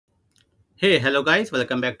Hey, hello guys,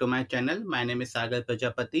 welcome back to my channel. My name is Sagar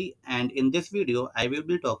Prajapati, and in this video, I will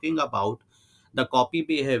be talking about the copy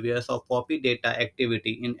behaviors of copy data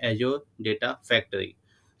activity in Azure Data Factory.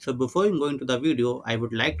 So before going to the video, I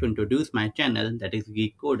would like to introduce my channel, that is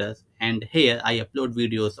Geekcoders, and here I upload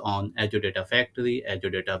videos on Azure Data Factory, Azure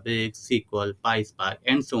Databricks, SQL, PySpark,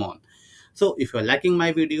 and so on. So if you're liking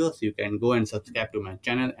my videos, you can go and subscribe to my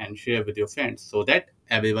channel and share with your friends so that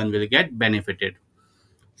everyone will get benefited.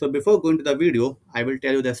 So before going to the video, I will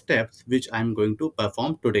tell you the steps which I'm going to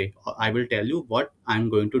perform today, or I will tell you what I'm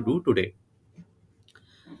going to do today.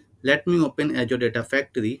 Let me open Azure Data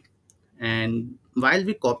Factory, and while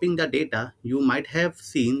we copying the data, you might have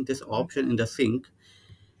seen this option in the sync,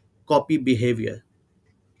 copy behavior.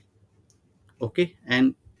 Okay,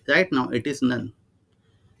 and right now it is none.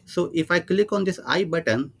 So if I click on this I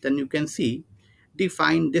button, then you can see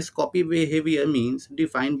define this copy behavior means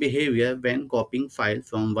define behavior when copying file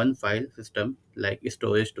from one file system like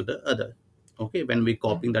storage to the other. Okay, when we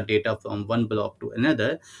copying the data from one block to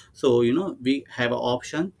another, so we have an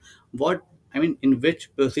option what in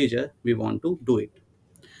which procedure we want to do it.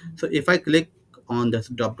 So if I click on this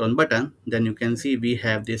drop down button, then you can see we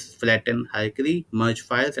have this flatten hierarchy, merge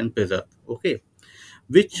files and preserve. Okay,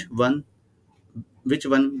 which one which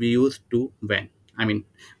one we use to when,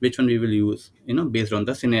 which one we will use based on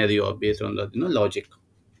the scenario or based on the logic.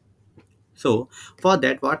 So for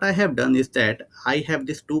that, what I have done is that I have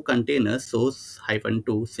these two containers, source hyphen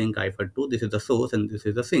 2 sink hyphen 2. This is the source and this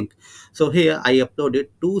is the sink. So here I uploaded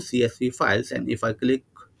two CSV files, and if I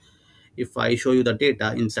show you the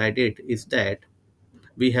data inside it, is that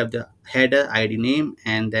we have the header id name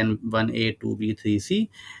and then 1a 2b 3c,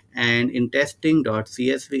 and in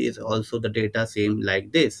testing.csv is also the data same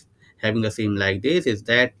like this, having the same like this is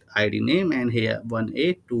that id name and here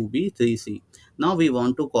 1a 2b 3c. Now we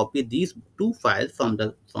want to copy these two files from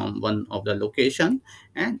one of the location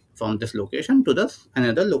and from this location to the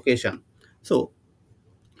another location. So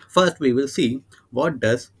first, we will see what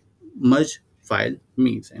does merge file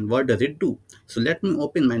means and what does it do. So let me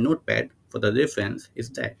open my notepad. For the reference is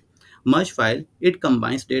that merge file, it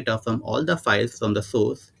combines data from all the files from the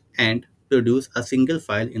source and produce a single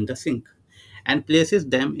file in the sink and places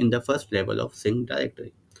them in the first level of sink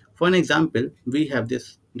directory. For an example, we have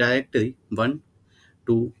this directory 1,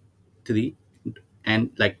 2, 3,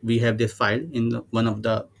 and like we have this file in one of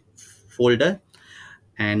the folder,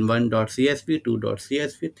 and 1.csv,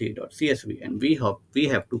 2.csv, 3.csv, and we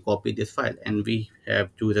have to copy this file, and we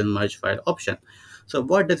have chosen merge file option. So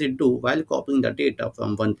what does it do? While copying the data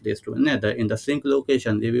from one place to another in the sink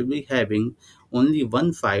location, we will be having only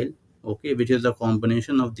one file, okay, which is a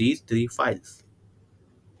combination of these three files.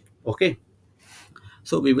 Okay,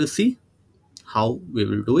 so we will see how we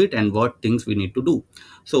will do it and what things we need to do.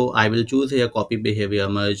 So I will choose here copy behavior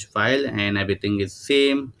merge file, and everything is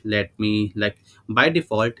same. Let me, like, by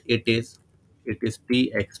default it is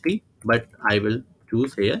txt, but I will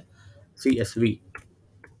choose here csv.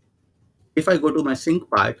 If I go to my sync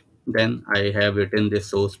part, then I have written this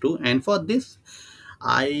source too, and for this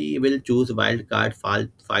I will choose wildcard file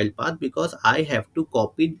path because I have to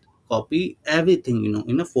copy everything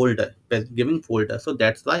in a folder, giving folder. So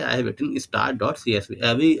that's why I have written star.csv.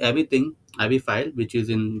 Every file which is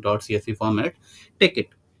in .csv format, take it.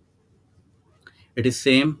 It is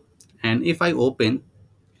same. And if I open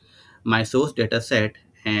my source data set,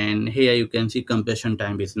 and here you can see compression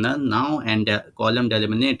time is none now, and the column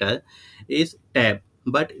delimiter is tab.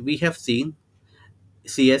 But we have seen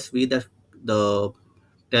CSV, the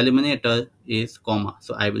delimiter is comma,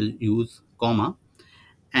 so I will use comma,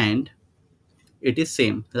 and it is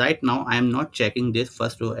same. Right now I am not checking this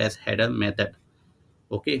first row as header method.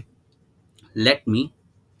 Okay, let me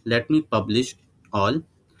publish all,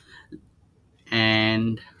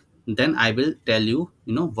 and then I will tell you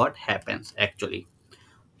what happens actually.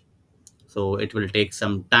 So it will take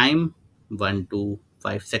some time, 1 to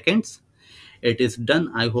 5 seconds. It is done,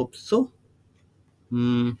 I hope so.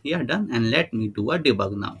 Yeah, done. And let me do a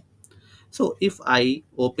debug now. So if I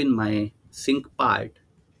open my sync part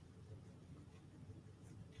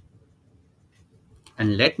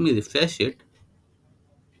and let me refresh it,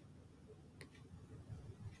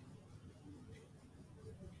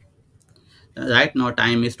 right now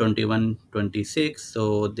time is 21:26.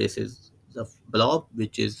 So this is the blob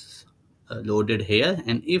which is loaded here,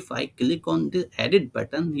 and if I click on the edit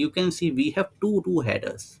button, you can see we have two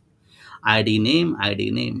headers, id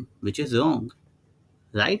name, which is wrong,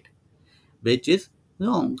 right? Which is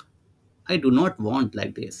wrong. I do not want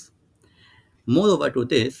like this. Moreover to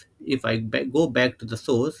this, if I go back to the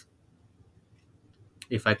source,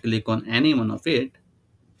 if I click on any one of it,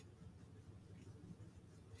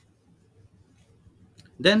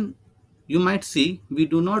 then you might see we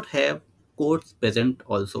do not have codes present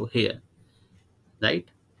also here, right?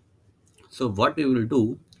 So what we will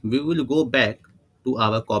do, we will go back to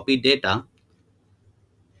our copy data,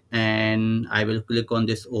 and I will click on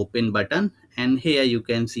this open button, and here you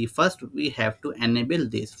can see first we have to enable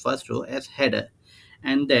this first row as header,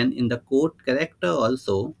 and then in the code character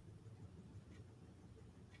also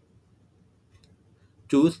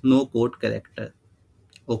choose no code character.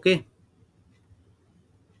 Okay,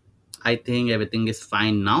 I think everything is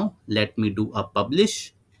fine now. Let me do a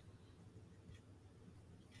publish,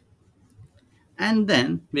 and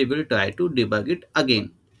then we will try to debug it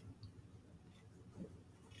again.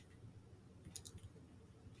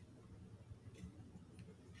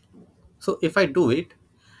 So if I do it,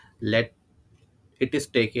 let it is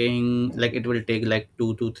taking like it will take like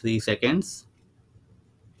 2 to 3 seconds.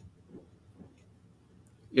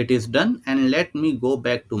 It is done, and let me go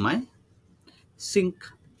back to my sync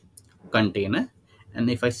container, and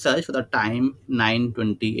if I search for the time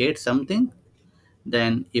 9:28 something,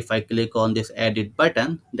 then if I click on this edit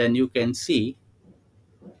button, then you can see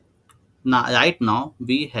now right now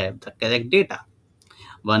we have the correct data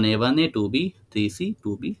 1A 1A 2B 3C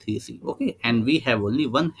 2B 3C. Okay, and we have only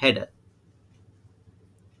one header.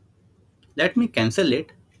 Let me cancel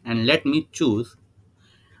it, and let me choose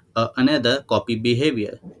another copy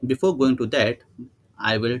behavior. Before going to that,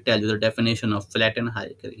 I will tell you the definition of flattened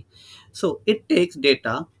hierarchy. So it takes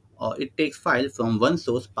data, or it takes files from one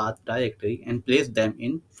source path directory and place them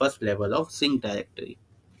in first level of sync directory.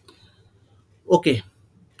 Okay,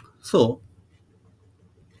 so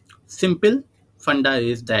simple funda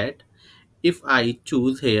is that if I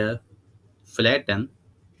choose here flatten,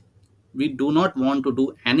 we do not want to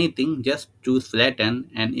do anything, just choose flatten,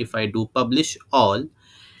 and if I do publish all,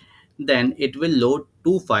 then it will load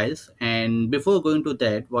two files. And before going to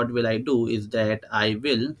that, what will I do is that I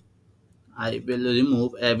will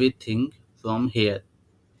remove everything from here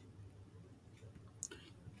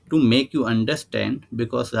to make you understand,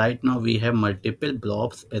 because right now we have multiple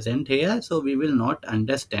blobs present here, so we will not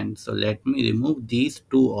understand. So let me remove these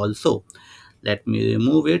two also. Let me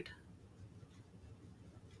remove it.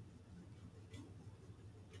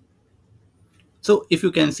 So if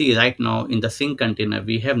you can see right now in the sync container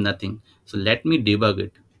we have nothing. So let me debug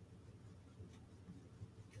it.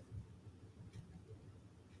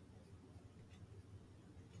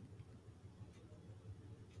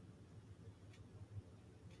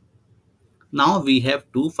 Now we have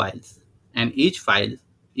two files, and each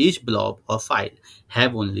blob or file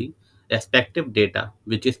have only respective data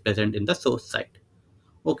which is present in the source side.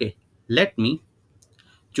 Okay, let me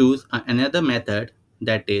choose another method,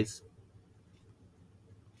 that is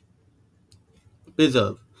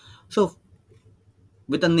preserve. So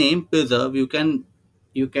with the name preserve, you can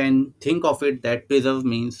think of it that preserve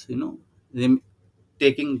means,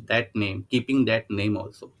 taking that name, keeping that name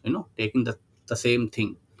also, taking the same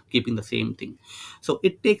thing, keeping the same thing. So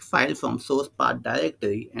it takes file from source path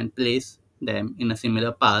directory and place them in a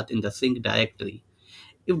similar path in the sync directory.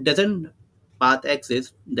 If doesn't path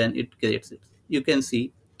exist, then it creates it. You can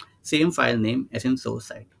see same file name as in source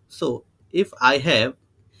side. So if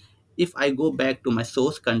I go back to my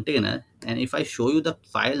source container, and if I show you the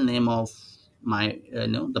file name of my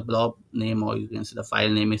the blob name, or you can see the file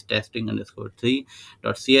name is testing underscore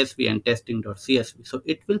 3.csv and testing.csv, so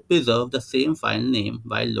it will preserve the same file name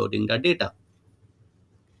while loading the data.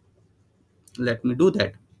 Let me do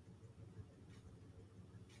that.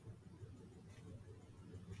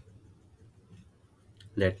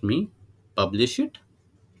 Let me publish it,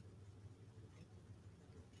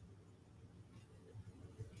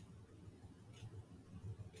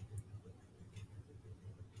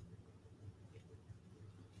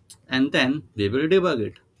 and then we will debug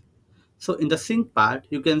it. So in the sync part,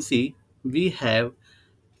 you can see we have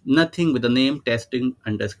nothing with the name testing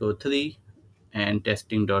underscore 3 and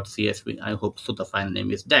testing.csv. I hope so the file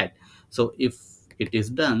name is that. So if it is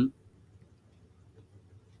done,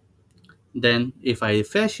 then if I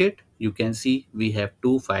refresh it, you can see we have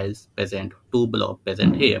two files present, two blob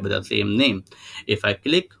present here with the same name. If I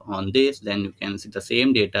click on this, then you can see the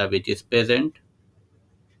same data which is present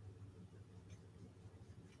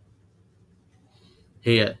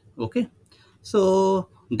here. Okay, so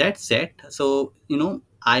that's it. So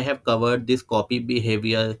I have covered this copy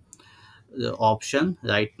behavior option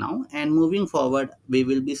right now, and moving forward we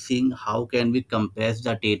will be seeing how can we compress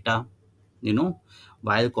the data, you know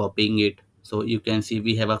while copying it. So you can see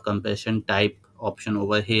we have a compression type option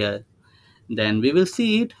over here. Then we will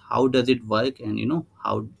see it how does it work, and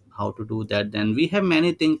how to do that. Then we have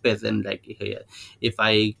many things present like here. If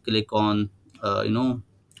I click on uh, you know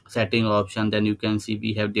setting option, then you can see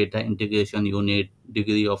we have data integration unit,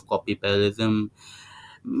 degree of copy parallelism,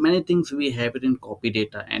 many things we have it in copy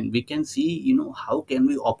data. And we can see, how can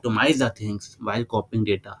we optimize the things while copying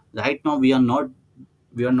data. Right now we are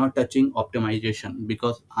not touching optimization,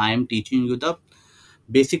 because I am teaching you the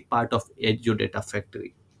basic part of Azure Data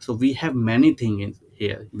Factory. So we have many things in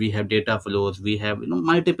here. We have data flows, we have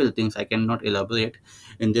multiple things. I cannot elaborate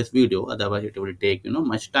in this video, otherwise it will take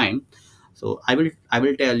much time. So I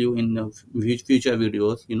will tell you in future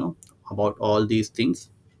videos about all these things.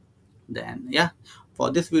 Then yeah,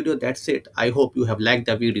 for this video that's it. I hope you have liked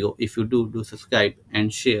the video. If you do, subscribe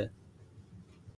and share.